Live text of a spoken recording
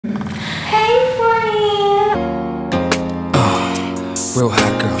Real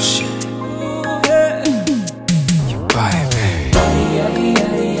hot girl shit. You buy it, baby.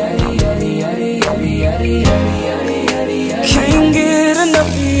 Can't get enough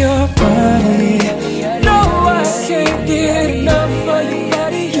of your body. No, I can't get enough of your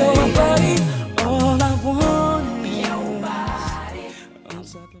body. Your body, all I want is your body.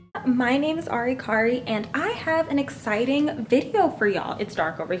 My name is Kari and I have an exciting video for y'all. It's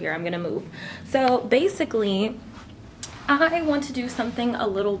dark over here, I'm gonna move. So basically, I want to do something a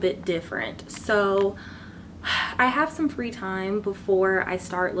little bit different. So I have some free time before I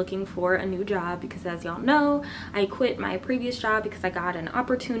start looking for a new job because, as y'all know, I quit my previous job because I got an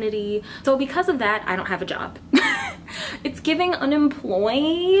opportunity. So because of that, I don't have a job. It's giving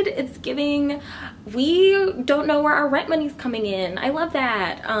unemployed. It's giving we don't know where our rent money's coming in. I love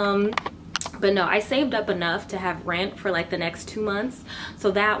that. But no, I saved up enough to have rent for like the next 2 months. So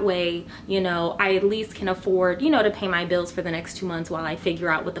that way, you know, I at least can afford, you know, to pay my bills for the next 2 months while I figure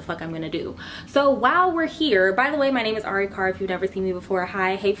out what the fuck I'm gonna do. So while we're here, by the way, my name is Kari. If you've never seen me before,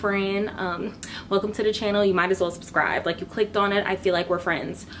 hi, hey friend. Welcome to the channel. You might as well subscribe. Like, you clicked on it, I feel like we're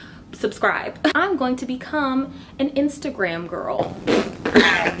friends. Subscribe. I'm going to become an Instagram girl.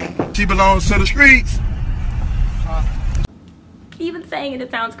 She belongs to the streets. Even saying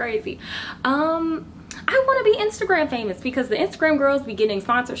it sounds crazy. I want to be Instagram famous because the Instagram girls be getting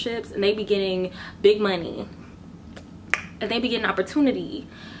sponsorships and they be getting big money and they be getting opportunity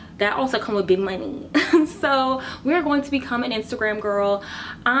that also come with big money. So we're going to become an Instagram girl.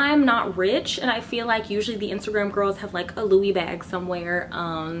 I'm not rich and I feel like usually the Instagram girls have like a Louis bag somewhere.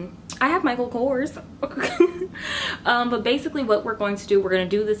 I have Michael Kors. But basically what we're going to do, we're going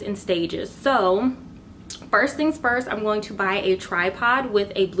to do this in stages. So first things first, I'm going to buy a tripod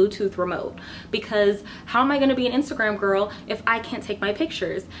with a Bluetooth remote because how am I going to be an Instagram girl if I can't take my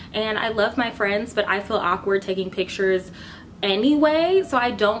pictures? And I love my friends, but I feel awkward taking pictures anyway, so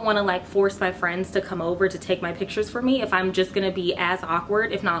I don't want to like force my friends to come over to take my pictures for me if I'm just gonna be as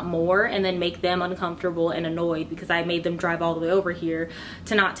awkward, if not more, and then make them uncomfortable and annoyed because I made them drive all the way over here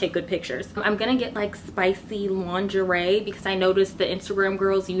to not take good pictures. I'm gonna get like spicy lingerie because I noticed the Instagram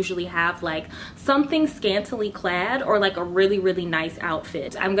girls usually have like something scantily clad or like a really nice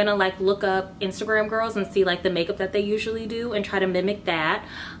outfit. I'm gonna like look up Instagram girls and see like the makeup that they usually do and try to mimic that.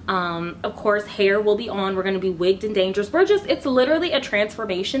 Of course, hair will be on. We're gonna be wigged and dangerous. It's literally a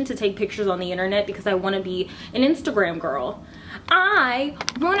transformation to take pictures on the internet because I want to be an Instagram girl. I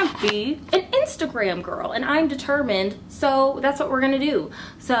want to be an Instagram girl and I'm determined, so that's what we're gonna do.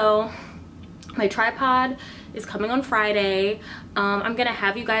 So my tripod is coming on Friday. I'm gonna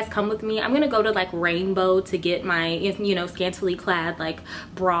have you guys come with me. I'm gonna go to like Rainbow to get my, you know, scantily clad like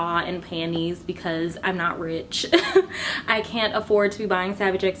bra and panties because I'm not rich. I can't afford to be buying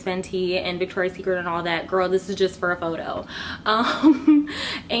Savage X Fenty and Victoria's Secret and all that. Girl, this is just for a photo. And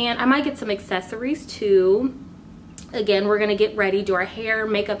I might get some accessories too. Again, we're gonna get ready, do our hair,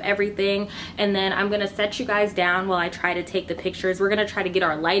 makeup, everything, and then I'm gonna set you guys down while I try to take the pictures. We're gonna try to get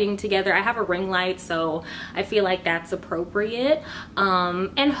our lighting together. I have a ring light, so I feel like that's appropriate.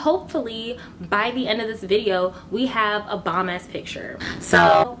 And hopefully by the end of this video, we have a bomb-ass picture.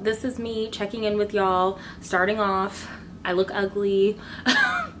 So this is me checking in with y'all, starting off. I look ugly,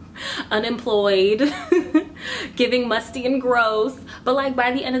 unemployed, giving musty and gross, but like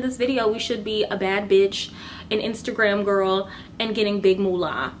by the end of this video, we should be a bad bitch, an Instagram girl, and getting big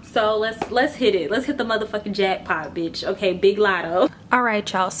moolah. So let's hit it. Let's hit the motherfucking jackpot, bitch. Okay, big lotto. All right,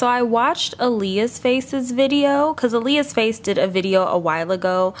 y'all. So I watched Aaliyah's Face's video because Aaliyah's Face did a video a while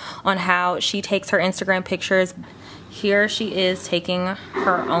ago on how she takes her Instagram pictures. Here she is taking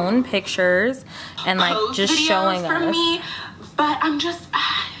her own pictures and like just showing us. Me, but I'm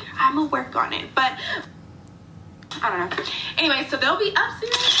gonna work on it, but I don't know. Anyway, so they'll be up soon.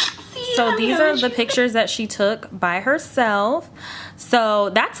 So these are the pictures that she took by herself. So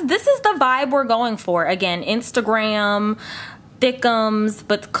this is the vibe we're going for. Again, Instagram, thickums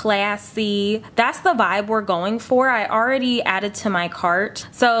but classy. That's the vibe we're going for. I already added to my cart.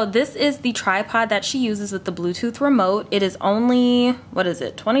 So this is the tripod that she uses with the Bluetooth remote. It is only, what is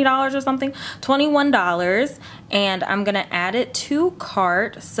it, $20 or something? $21. And I'm gonna add it to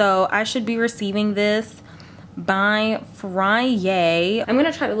cart. So I should be receiving this by Friday. I'm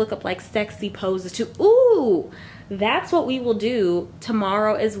gonna try to look up like sexy poses too. Ooh, that's what we will do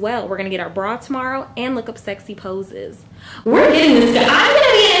tomorrow as well. We're gonna get our bra tomorrow and look up sexy poses. We're getting this guy. I'm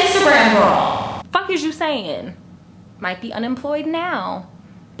gonna be an Instagram girl. Fuck is you saying? Might be unemployed now,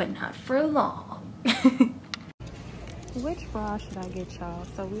 but not for long. Which bra should I get, y'all?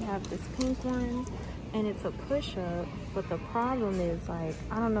 So we have this pink one and it's a push-up, but the problem is like,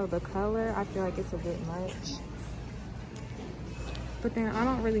 I don't know the color. I feel like it's a bit much. But then I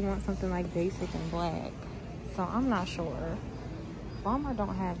don't really want something like basic and black. So I'm not sure. Walmart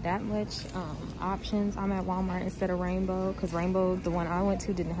don't have that much options. I'm at Walmart instead of Rainbow because Rainbow, the one I went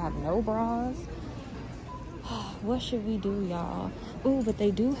to, didn't have no bras. What should we do, y'all? Ooh, but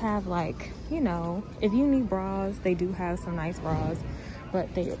they do have, like, you know, if you need bras, they do have some nice bras,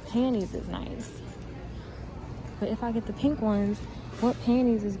 but their panties is nice. But if I get the pink ones, what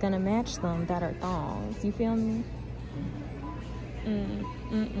panties is gonna match them that are thongs? You feel me?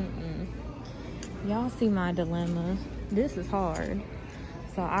 Y'all see my dilemma. This is hard.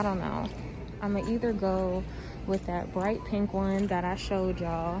 So I don't know. I'm gonna either go with that bright pink one that I showed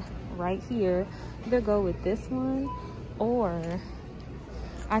y'all right here. Either go with this one, or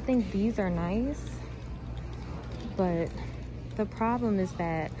I think these are nice, but the problem is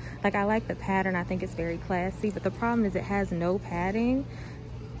that, like, I like the pattern. I think it's very classy, but the problem is it has no padding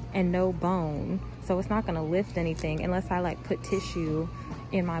and no bone, so it's not gonna lift anything unless I like put tissue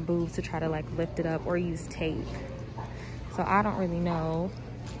in my boobs to try to like lift it up or use tape. So I don't really know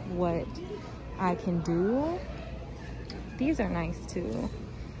what I can do. These are nice too,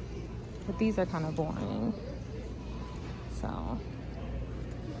 but these are kind of boring. So,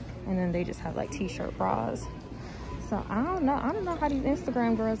 and then they just have like t-shirt bras. So I don't know how these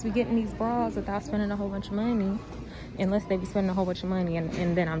Instagram girls be getting these bras without spending a whole bunch of money, unless they be spending a whole bunch of money,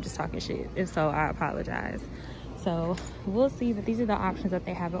 and then I'm just talking shit. If so, I apologize. So we'll see, but these are the options that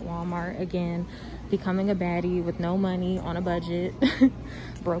they have at Walmart. Again, becoming a baddie with no money, on a budget,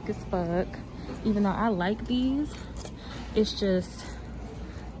 broke as fuck. Even though I like these, it's just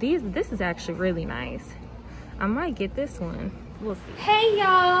this is actually really nice. I might get this one. We'll see. Hey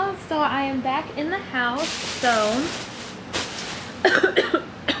y'all, so I am back in the house. So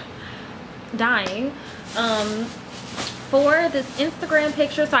dying for this Instagram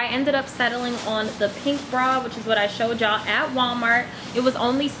picture. So I ended up settling on the pink bra, which is what I showed y'all at Walmart. It was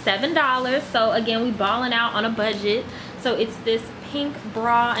only $7. So again, we balling out on a budget. So it's this pink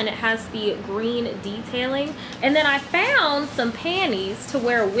bra and it has the green detailing. And then I found some panties to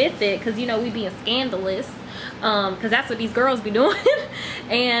wear with it, because you know we being scandalous, because that's what these girls be doing.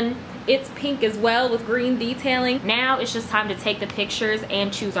 And it's pink as well with green detailing. Now it's just time to take the pictures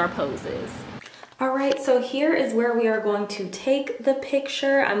and choose our poses. All right, so here is where we are going to take the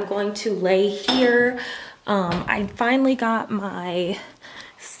picture. I'm going to lay here. I finally got my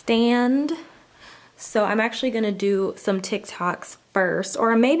stand. So I'm actually gonna do some TikToks first,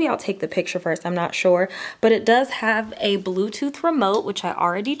 or maybe I'll take the picture first, I'm not sure. But it does have a Bluetooth remote, which I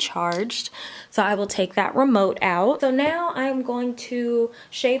already charged. So I will take that remote out. So now I'm going to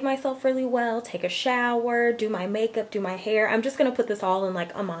shave myself really well, take a shower, do my makeup, do my hair. I'm just gonna put this all in like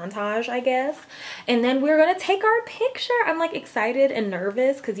a montage, I guess. And then we're gonna take our picture. I'm like excited and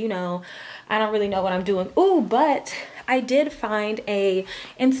nervous because, you know, I don't really know what I'm doing. Ooh, but I did find a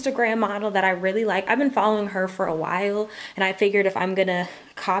Instagram model that I really like. I've been following her for a while, and I figured if I'm gonna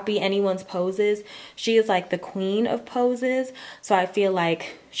copy anyone's poses, she is like the queen of poses, so I feel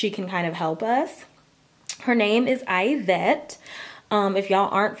like she can kind of help us. Her name is Ivette. If y'all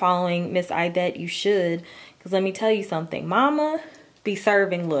aren't following Miss Ivette, you should, because let me tell you something, mama be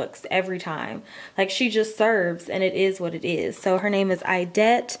serving looks every time. Like, she just serves, and it is what it is. So her name is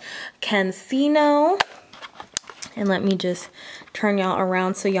Ivette Cancino. And let me just turn y'all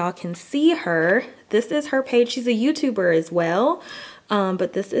around so y'all can see her. This is her page. She's a YouTuber as well.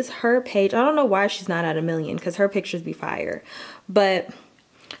 But this is her page. I don't know why she's not at 1 million, because her pictures be fire. But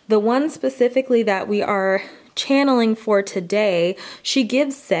the one specifically that we are channeling for today, she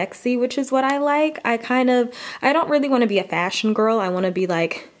gives sexy, which is what I like. I don't really want to be a fashion girl. I want to be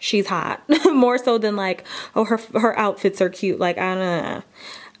like, she's hot. More so than like, oh, her outfits are cute. Like, I don't know.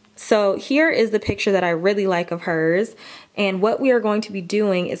 So here is the picture that I really like of hers. And what we are going to be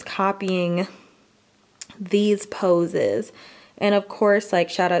doing is copying these poses. And of course,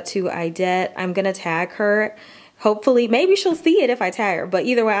 like, shout out to Ivette. I'm going to tag her. Hopefully, maybe she'll see it if I tag her. But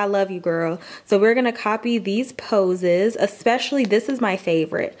either way, I love you, girl. So we're going to copy these poses. Especially, this is my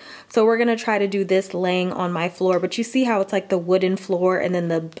favorite. So we're going to try to do this laying on my floor. But you see how it's like the wooden floor and then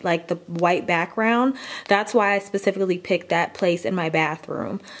the white background? That's why I specifically picked that place in my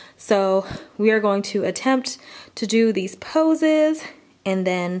bathroom. So we are going to attempt to do these poses, and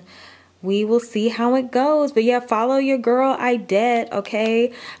then we will see how it goes. But yeah, follow your girl Ivette,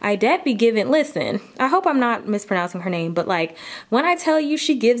 okay? Ivette be giving, listen, I hope I'm not mispronouncing her name, but like, when I tell you,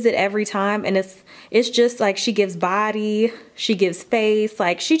 she gives it every time. And it's just like, she gives body, she gives face,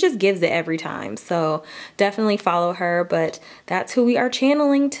 like, she just gives it every time. So definitely follow her. But that's who we are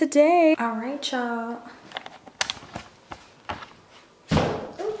channeling today. All right, y'all.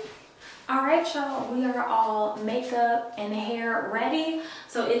 All right, y'all, we are all makeup and hair ready.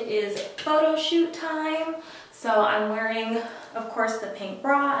 So it is photo shoot time. So I'm wearing, of course, the pink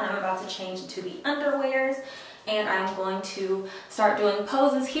bra, and I'm about to change into the underwears, and I'm going to start doing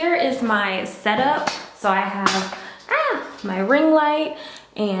poses. Here is my setup. So I have my ring light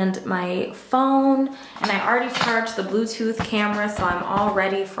and my phone, and I already charged the Bluetooth camera, so I'm all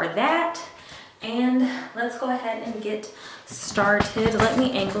ready for that. And let's go ahead and get started. Let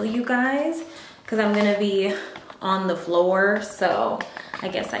me angle you guys because I'm gonna be on the floor, so I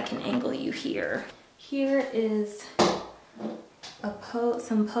guess I can angle you here. Here is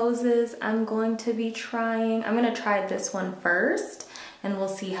some poses I'm going to be trying. I'm gonna try this one first and we'll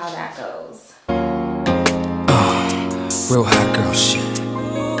see how that goes. Real hot girl shit.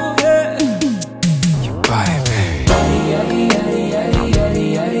 You buy it,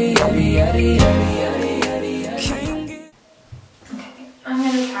 I'm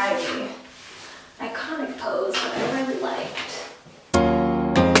gonna try the iconic pose that I really liked.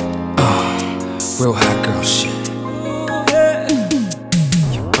 Real hot girl shit.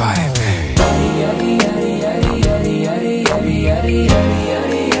 You buy it,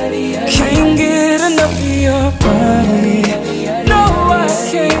 can't get enough of your body. No, I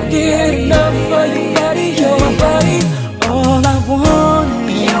can't get enough of your body. Your body, all I want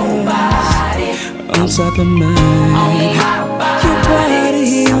is your body on top of mine. Your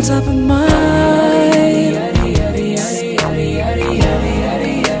body on top of mine.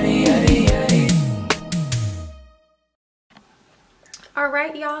 All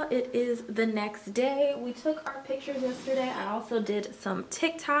right, y'all, it is the next day. We took our pictures yesterday. I also did some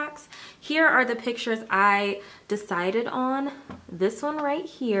TikToks. Here are the pictures I decided on. This one right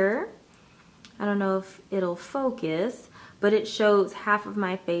here. I don't know if it'll focus, but it shows half of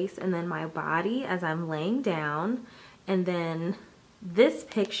my face and then my body as I'm laying down. And then this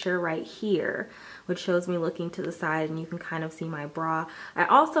picture right here, which shows me looking to the side, and you can kind of see my bra. I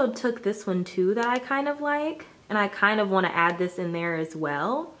also took this one too that I kind of like, and I kind of want to add this in there as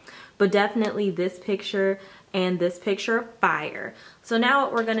well. But definitely this picture and this picture, fire. So now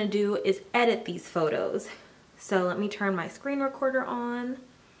what we're gonna do is edit these photos. So let me turn my screen recorder on.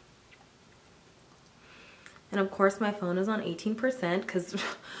 And of course my phone is on 18% because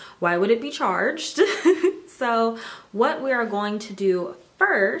why would it be charged? So what we are going to do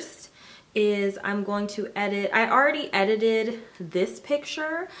first is I'm going to edit. I already edited this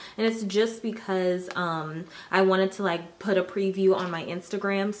picture, and it's just because I wanted to like put a preview on my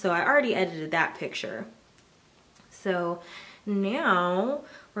Instagram, so I already edited that picture. So now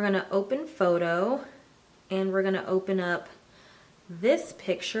we're gonna open photo, and we're gonna open up this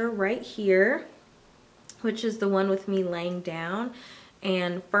picture right here, which is the one with me laying down.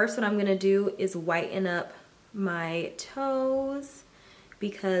 And first what I'm gonna do is whiten up my toes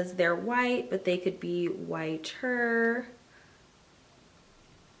because they're white, but they could be whiter.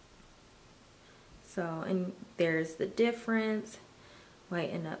 So, and there's the difference.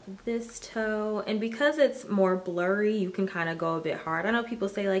 Whiten up this toe. And because it's more blurry, you can kind of go a bit hard. I know people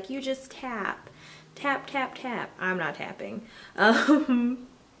say like, you just tap, tap, tap, tap. I'm not tapping.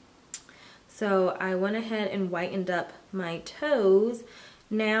 So I went ahead and whitened up my toes.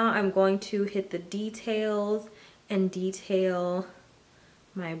 Now I'm going to hit the details and detail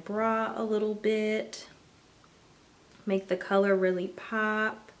my bra a little bit. Make the color really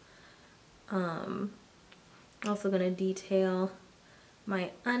pop. Also gonna detail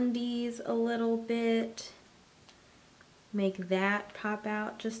my undies a little bit. Make that pop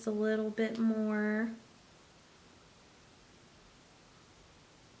out just a little bit more.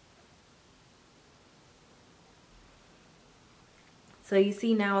 So you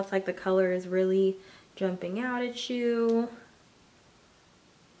see now it's like the color is really jumping out at you.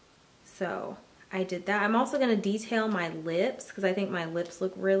 So I did that. I'm also going to detail my lips because I think my lips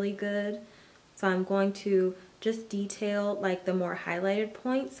look really good. So I'm going to just detail like the more highlighted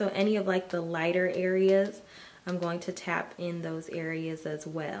points. So any of like the lighter areas, I'm going to tap in those areas as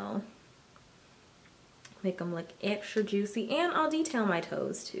well. Make them look extra juicy, and I'll detail my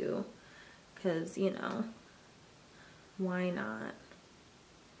toes too because, you know, why not?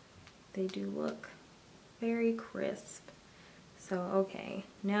 They do look very crisp. So, okay,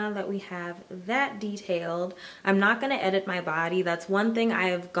 now that we have that detailed, I'm not gonna edit my body. That's one thing I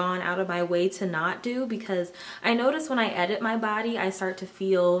have gone out of my way to not do, because I notice when I edit my body, I start to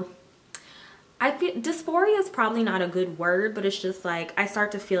feel, dysphoria is probably not a good word, but it's just like, I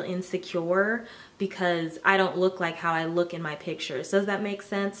start to feel insecure because I don't look like how I look in my pictures. Does that make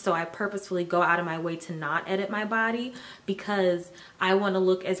sense? So I purposefully go out of my way to not edit my body because I want to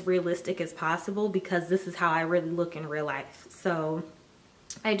look as realistic as possible, because this is how I really look in real life. So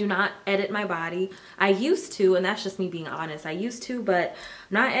I do not edit my body. I used to, and that's just me being honest. I used to, but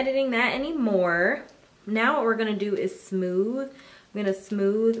I'm not editing that anymore. Now what we're gonna do is smooth. I'm gonna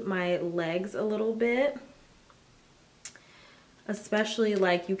smooth my legs a little bit. Especially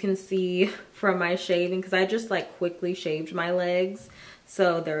like you can see from my shaving, because I just like quickly shaved my legs.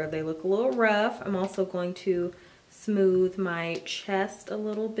 So they look a little rough. I'm also going to smooth my chest a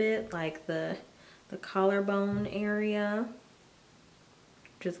little bit, like the collarbone area.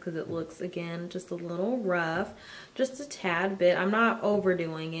 Just because it looks, again, just a little rough. Just a tad bit. I'm not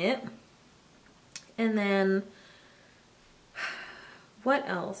overdoing it. And then, what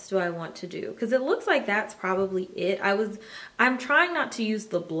else do I want to do? Because it looks like that's probably it. I'm trying not to use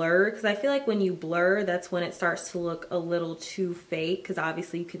the blur, because I feel like when you blur, that's when it starts to look a little too fake, because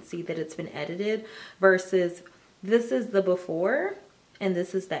obviously you can see that it's been edited, versus this is the before and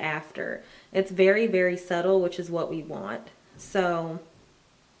this is the after. It's very, very subtle, which is what we want. So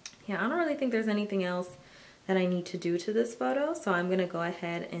yeah, I don't really think there's anything else that I need to do to this photo. So I'm gonna go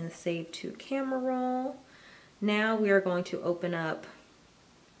ahead and save to camera roll. Now we are going to open up,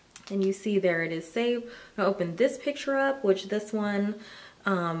 and you see there it is saved. I'll open this picture up, which this one,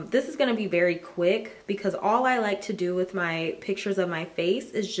 this is gonna be very quick, because all I like to do with my pictures of my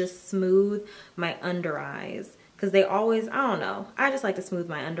face is just smooth my under eyes. Because they always, I don't know, I just like to smooth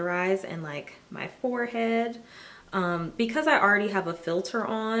my under eyes and like my forehead. Because I already have a filter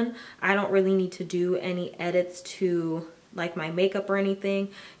on, I don't really need to do any edits to like my makeup or anything,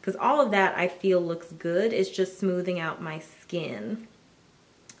 because all of that I feel looks good. It's just smoothing out my skin.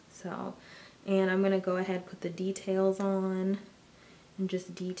 So, and I'm gonna go ahead and put the details on and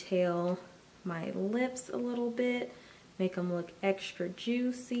just detail my lips a little bit, make them look extra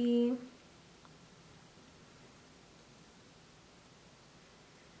juicy.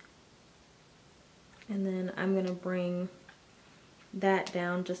 And then I'm gonna bring that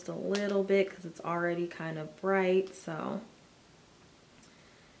down just a little bit because it's already kind of bright. So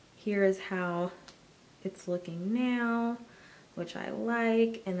here is how it's looking now, which I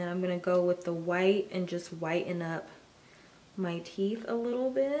like. And then I'm gonna go with the white and just whiten up my teeth a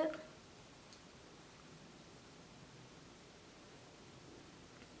little bit.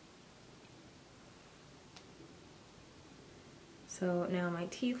 So now my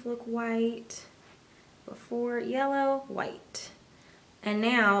teeth look white. Before yellow, white. And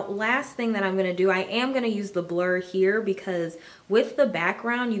now last thing that I'm going to do, I am going to use the blur here, because with the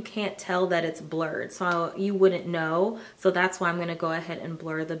background you can't tell that it's blurred, so you wouldn't know. So that's why I'm going to go ahead and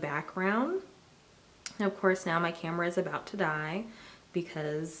blur the background. And of course now my camera is about to die,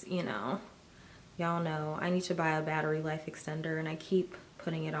 because you know, y'all know I need to buy a battery life extender and I keep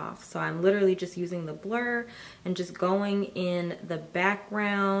putting it off. So I'm literally just using the blur and just going in the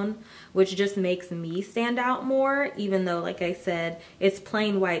background, which just makes me stand out more, even though, like I said, it's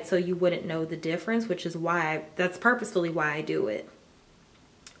plain white, so you wouldn't know the difference, which is why, that's purposefully why I do it.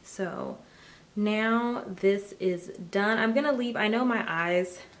 So now this is done. I'm gonna leave, I know my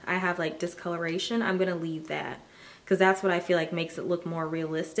eyes, I have like discoloration. I'm gonna leave that, because that's what I feel like makes it look more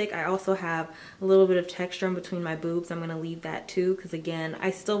realistic. I also have a little bit of texture in between my boobs. I'm gonna leave that too, because again,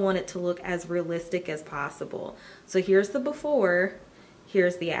 I still want it to look as realistic as possible. So here's the before,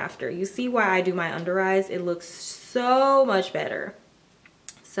 here's the after. You see why I do my under eyes? It looks so much better.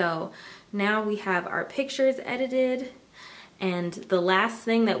 So now we have our pictures edited, and the last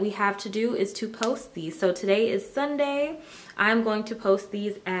thing that we have to do is to post these. So today is Sunday. I'm going to post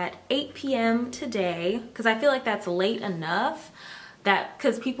these at 8 p.m. today, because I feel like that's late enough, that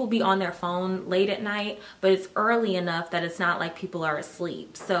because people be on their phone late at night, but it's early enough that it's not like people are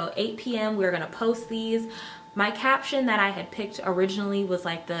asleep. So 8 p.m. we're gonna post these. My caption that I had picked originally was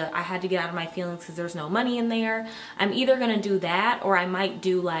like I had to get out of my feelings because there's no money in there. I'm either gonna do that, or I might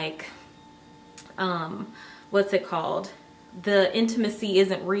do like, what's it called? The intimacy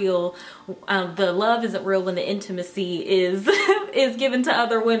isn't real, the love isn't real when the intimacy is is given to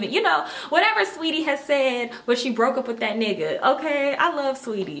other women. You know, whatever Sweetie has said when she broke up with that nigga. Okay, I love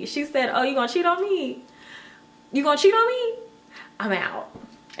Sweetie. She said, oh, you gonna cheat on me? You gonna cheat on me? I'm out.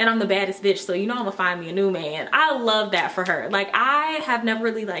 And I'm the baddest bitch, so you know I'm gonna find me a new man. I love that for her. Like, I have never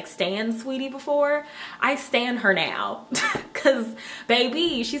really like stan Sweetie before. I stan her now. Cause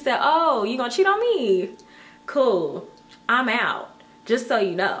baby, she said, oh, you gonna cheat on me? Cool. I'm out, just so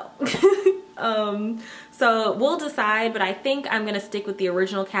you know. So we'll decide, but I think I'm gonna stick with the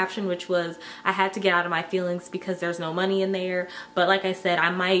original caption, which was I had to get out of my feelings because there's no money in there. But like I said, I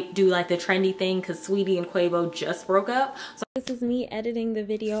might do like the trendy thing because Sweetie and Quavo just broke up. So this is me editing the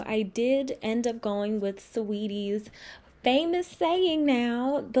video. I did end up going with Sweetie's famous saying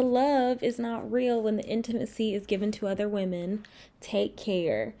now, the love is not real when the intimacy is given to other women. Take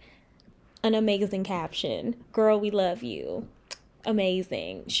care. An amazing caption. Girl, we love you.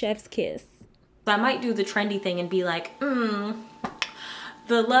 Amazing. Chef's kiss. So I might do the trendy thing and be like, the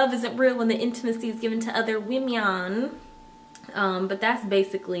love isn't real when the intimacy is given to other women. But that's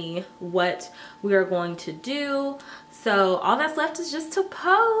basically what we are going to do. So all that's left is just to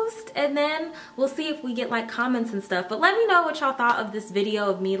post, and then we'll see if we get like comments and stuff. But let me know what y'all thought of this video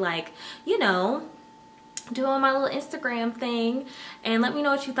of me, like, you know, doing my little Instagram thing, and let me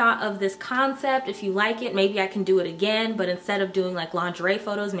know what you thought of this concept. If you like it, maybe I can do it again, but instead of doing like lingerie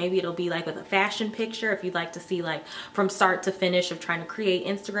photos, maybe it'll be like with a fashion picture, if you'd like to see like from start to finish of trying to create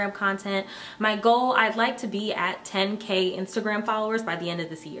Instagram content. My goal, I'd like to be at 10K Instagram followers by the end of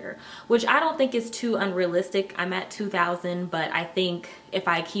this year, which I don't think is too unrealistic. I'm at 2,000, but I think if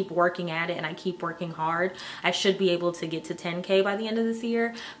I keep working at it and I keep working hard, I should be able to get to 10K by the end of this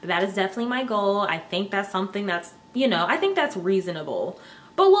year. But that is definitely my goal. I think that's something that's, you know, I think that's reasonable,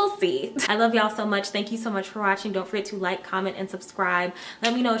 but we'll see. I love y'all so much. Thank you so much for watching. Don't forget to like, comment, and subscribe.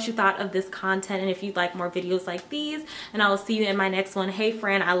 Let me know what you thought of this content and if you'd like more videos like these, and I will see you in my next one. Hey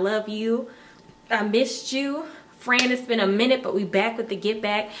Fran, I love you. I missed you. Fran, it's been a minute, but we back with the get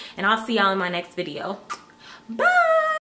back, and I'll see y'all in my next video. Bye.